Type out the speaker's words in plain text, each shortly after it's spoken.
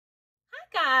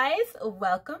guys,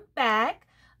 welcome back.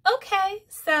 Okay,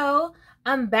 so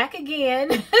I'm back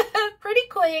again pretty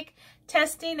quick,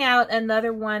 testing out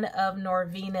another one of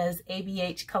Norvina's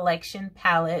ABH collection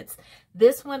palettes.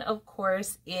 This one, of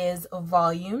course, is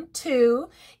volume 2.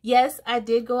 Yes, I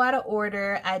did go out of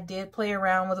order. I did play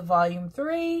around with volume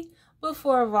 3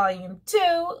 before volume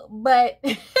 2, but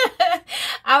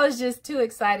I was just too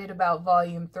excited about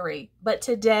volume 3. But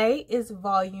today is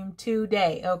volume 2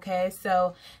 day, okay?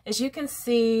 So as you can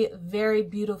see, very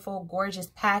beautiful,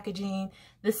 gorgeous packaging,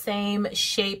 the same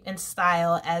shape and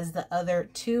style as the other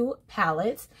two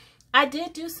palettes. I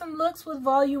did do some looks with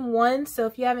volume 1, so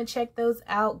if you haven't checked those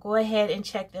out, go ahead and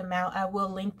check them out. I will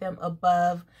link them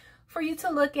above for you to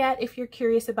look at if you're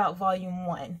curious about volume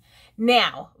 1.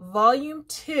 Now, volume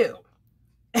 2.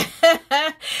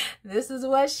 This is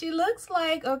what she looks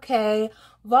like. Okay,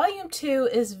 volume 2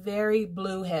 is very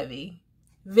blue heavy,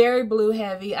 very blue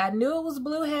heavy. I knew it was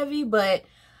blue heavy, but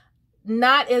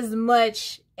not as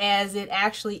much as it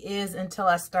actually is until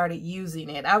I started using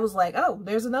it. I was like, oh,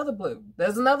 there's another blue,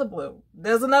 there's another blue,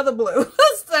 there's another blue.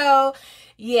 So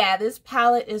yeah, this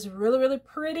palette is really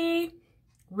pretty,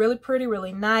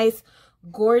 really nice,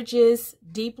 gorgeous,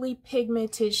 deeply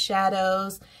pigmented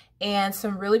shadows and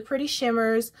some really pretty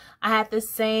shimmers. I had the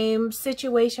same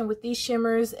situation with these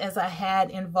shimmers as I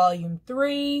had in volume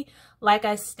 3. Like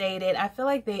I stated, I feel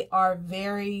like they are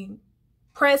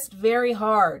pressed very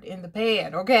hard in the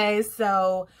pan, okay?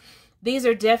 So these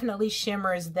are definitely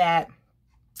shimmers that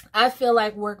I feel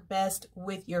like work best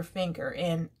with your finger,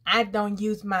 and I don't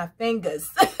use my fingers.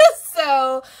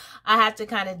 So I have to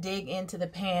kind of dig into the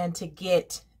pan to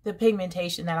get the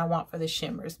pigmentation that I want for the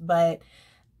shimmers, but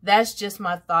that's just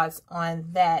my thoughts on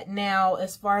that. Now,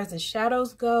 as far as the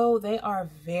shadows go, they are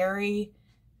very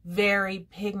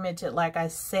pigmented. Like I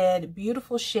said,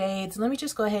 beautiful shades. Let me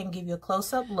just go ahead and give you a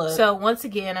close-up look. So once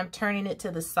again, I'm turning it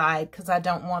to the side because I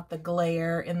don't want the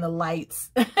glare and the lights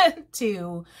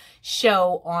to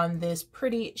show on this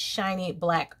pretty shiny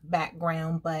black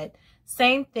background. But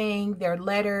same thing, they're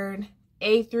lettered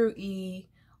A through E,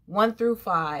 1 through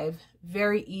 5.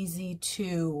 Very easy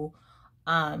to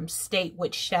state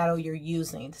which shadow you're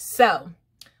using. So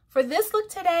for this look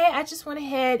today, I just went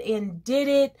ahead and did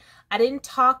it. I didn't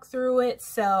talk through it,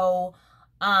 so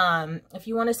if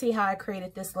you want to see how I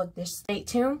created this look, just stay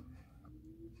tuned.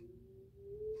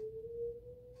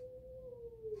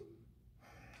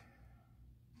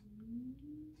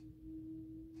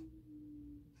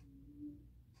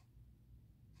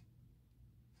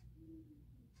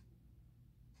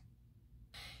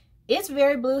 It's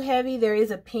very blue heavy. There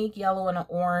is a pink, yellow, and an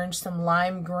orange, some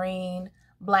lime green,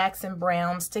 blacks and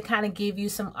browns to kind of give you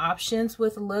some options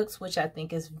with looks, which I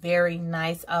think is very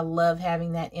nice. I love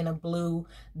having that in a blue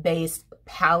based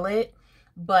palette,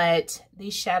 but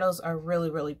these shadows are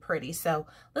really pretty. So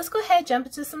let's go ahead, jump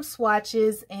into some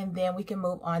swatches, and then we can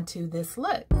move on to this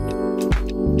look.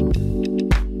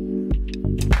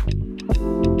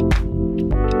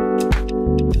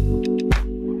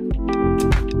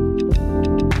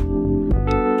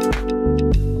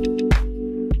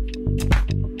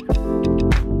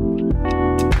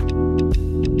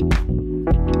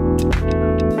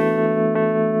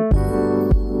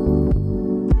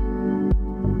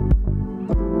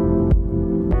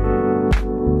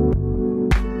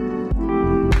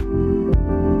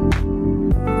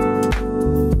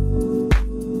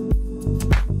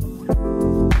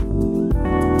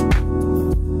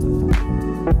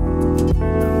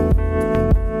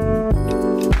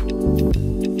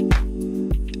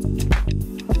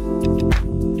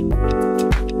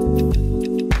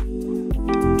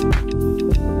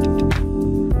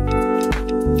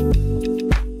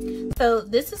 So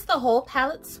this is the whole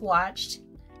palette swatched.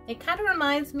 It kind of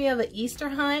reminds me of an Easter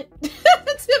hunt,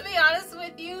 to be honest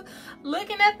with you.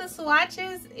 Looking at the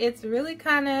swatches, it's really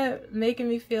kind of making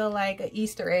me feel like an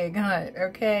Easter egg hunt,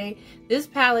 okay? This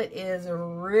palette is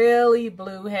really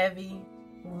blue heavy,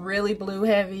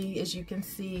 as you can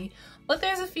see. But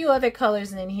there's a few other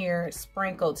colors in here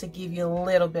sprinkled to give you a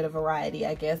little bit of variety,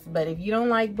 I guess. But if you don't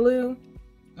like blue,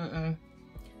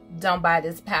 don't buy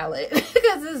this palette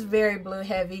because it's very blue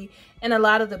heavy, and a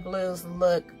lot of the blues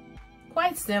look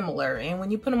quite similar, and when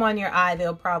you put them on your eye,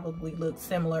 they'll probably look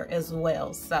similar as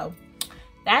well. So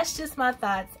that's just my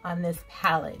thoughts on this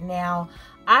palette. Now,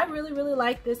 I really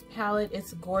like this palette.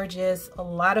 It's gorgeous, a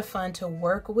lot of fun to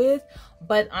work with,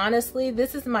 but honestly,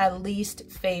 this is my least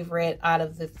favorite out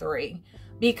of the 3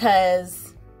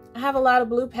 because I have a lot of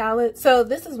blue palettes. So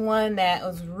this is one that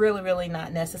was really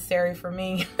not necessary for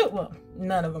me. Well,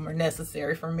 none of them are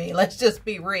necessary for me, let's just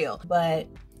be real. But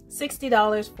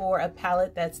 $60 for a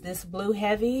palette that's this blue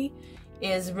heavy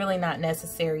is really not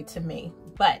necessary to me.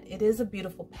 But it is a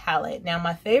beautiful palette. Now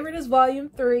my favorite is volume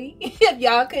 3, if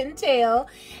y'all couldn't tell.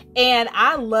 And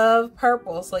I love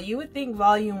purple, so you would think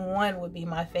volume 1 would be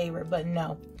my favorite, but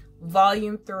no.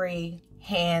 Volume 3,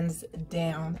 hands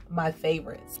down, my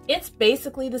favorites. It's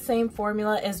basically the same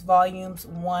formula as volumes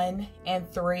 1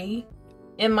 and 3.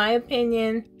 In my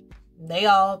opinion, they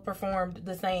all performed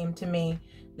the same to me.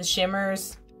 The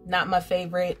shimmers, not my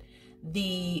favorite.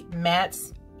 The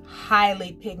mattes,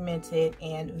 highly pigmented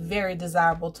and very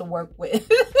desirable to work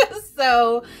with.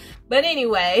 So, but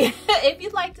anyway, if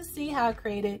you'd like to see how I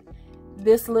created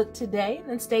this look today,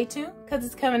 then stay tuned because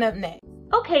it's coming up next.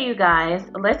 Okay, you guys,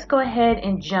 let's go ahead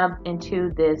and jump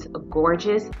into this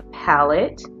gorgeous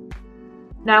palette.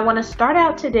 Now I want to start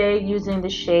out today using the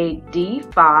shade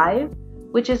D5,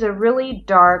 which is a really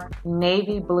dark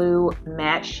navy blue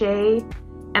matte shade.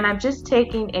 And I'm just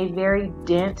taking a very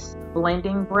dense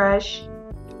blending brush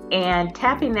and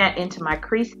tapping that into my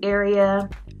crease area,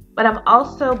 but I'm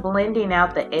also blending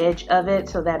out the edge of it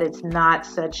so that it's not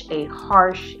such a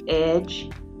harsh edge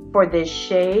for this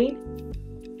shade.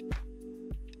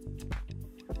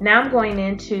 Now I'm going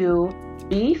into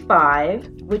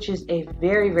B5, which is a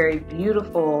very, very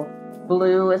beautiful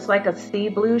blue. It's like a sea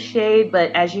blue shade,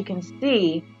 but as you can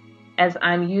see, as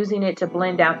I'm using it to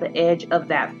blend out the edge of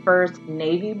that first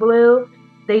navy blue,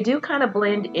 they do kind of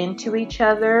blend into each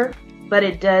other, but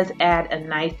it does add a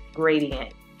nice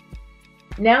gradient.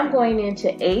 Now I'm going into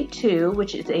A2,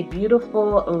 which is a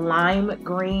beautiful lime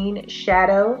green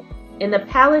shadow. In the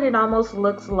palette, it almost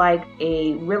looks like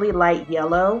a really light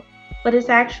yellow, but it's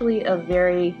actually a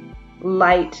very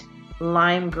light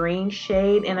lime green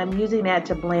shade, and I'm using that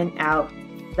to blend out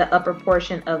the upper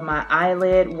portion of my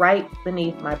eyelid right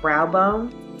beneath my brow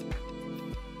bone.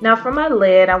 Now for my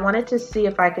lid, I wanted to see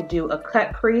if I could do a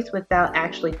cut crease without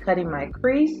actually cutting my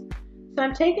crease. So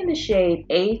I'm taking the shade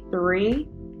A3,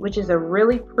 which is a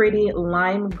really pretty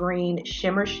lime green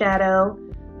shimmer shadow.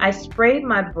 I sprayed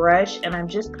my brush and I'm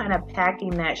just kind of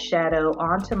packing that shadow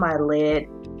onto my lid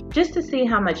just to see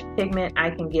how much pigment I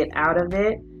can get out of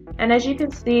it. And as you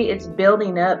can see, it's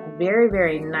building up very,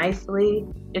 very nicely.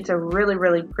 It's a really,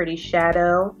 really pretty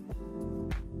shadow.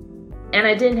 And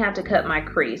I didn't have to cut my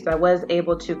crease. I was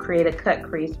able to create a cut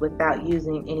crease without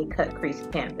using any cut crease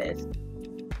canvas.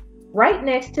 Right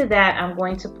next to that, I'm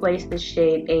going to place the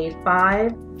shade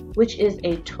A5, which is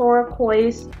a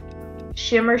turquoise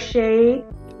shimmer shade.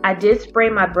 I did spray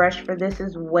my brush for this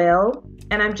as well,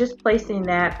 and I'm just placing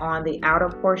that on the outer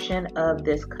portion of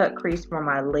this cut crease for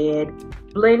my lid,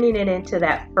 blending it into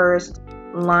that first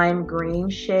lime green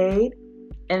shade.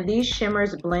 And these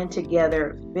shimmers blend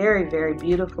together very, very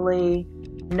beautifully.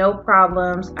 No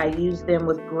problems. I use them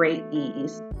with great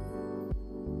ease.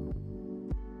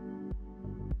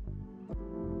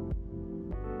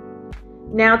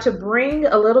 Now to bring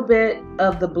a little bit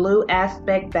of the blue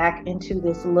aspect back into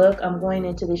this look, I'm going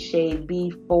into the shade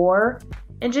B4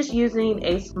 and just using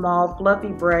a small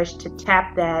fluffy brush to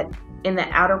tap that in the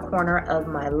outer corner of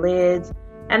my lids.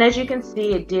 And as you can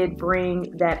see, it did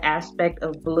bring that aspect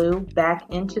of blue back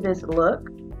into this look.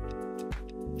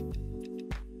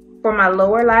 For my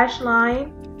lower lash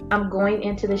line, I'm going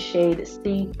into the shade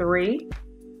C3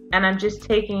 and I'm just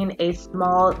taking a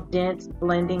small dense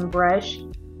blending brush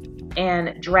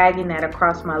and dragging that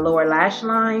across my lower lash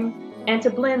line. And to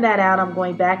blend that out, I'm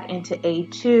going back into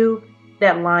A2,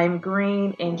 that lime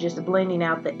green, and just blending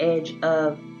out the edge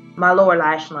of my lower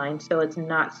lash line so it's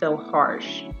not so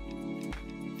harsh.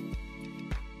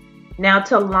 Now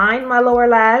to line my lower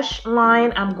lash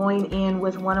line, I'm going in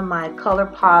with one of my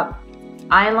ColourPop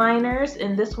eyeliners,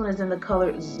 and this one is in the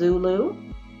color Zulu.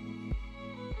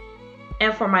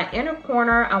 And for my inner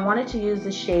corner, I wanted to use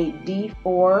the shade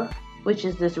D4, which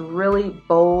is this really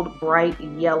bold, bright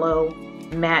yellow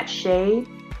matte shade.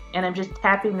 And I'm just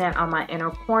tapping that on my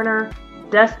inner corner,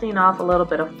 dusting off a little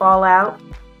bit of fallout.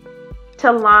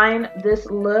 To line this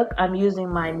look, I'm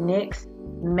using my NYX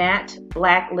matte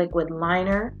black liquid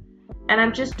liner. And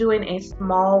I'm just doing a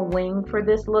small wing for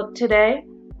this look today.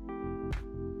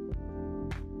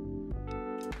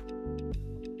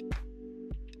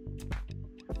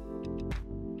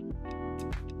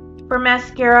 For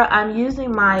mascara, I'm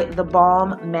using my The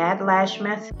Balm Mad Lash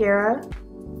Mascara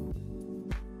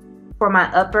for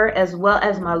my upper as well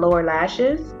as my lower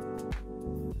lashes.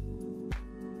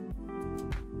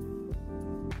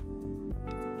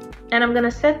 And I'm going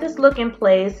to set this look in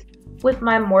place with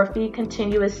my Morphe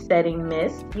Continuous Setting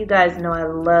Mist. You guys know I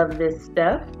love this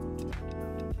stuff.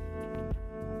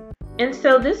 And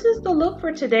so this is the look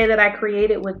for today that I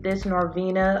created with this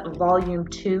NORVINA Volume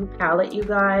 2 palette, you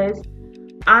guys.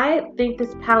 I think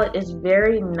this palette is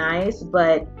very nice,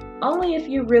 but only if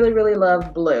you really, really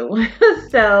love blue.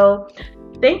 So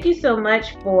thank you so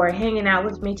much for hanging out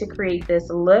with me to create this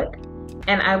look,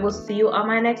 and I will see you on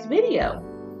my next video.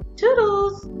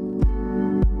 Toodles!